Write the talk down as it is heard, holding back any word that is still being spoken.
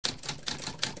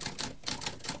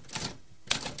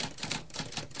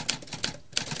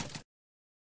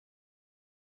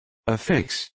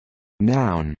Affix.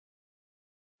 Noun.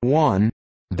 1.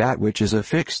 That which is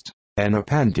affixed, an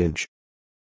appendage.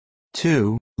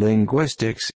 2.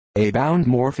 Linguistics, a bound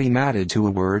morpheme added to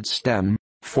a word stem,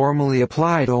 formally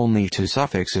applied only to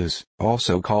suffixes,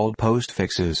 also called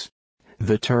postfixes.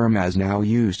 The term as now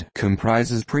used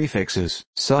comprises prefixes,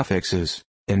 suffixes,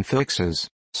 infixes,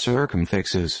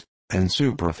 circumfixes, and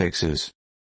supraffixes.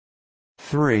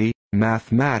 3.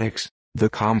 Mathematics, the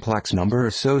complex number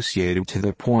associated to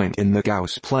the point in the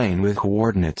Gauss plane with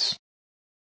coordinates.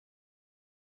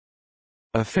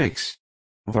 Affix.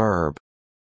 Verb.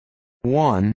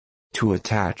 1. To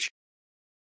attach.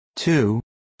 2.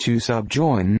 To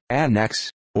subjoin,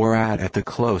 annex, or add at the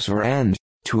closer end,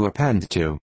 to append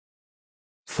to.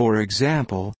 For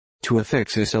example, to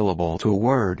affix a syllable to a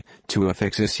word, to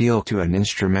affix a seal to an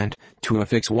instrument, to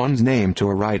affix one's name to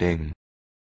a writing.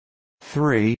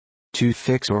 3. To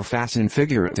fix or fasten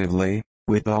figuratively,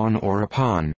 with on or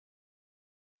upon.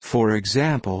 For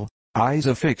example, eyes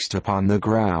affixed upon the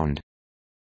ground.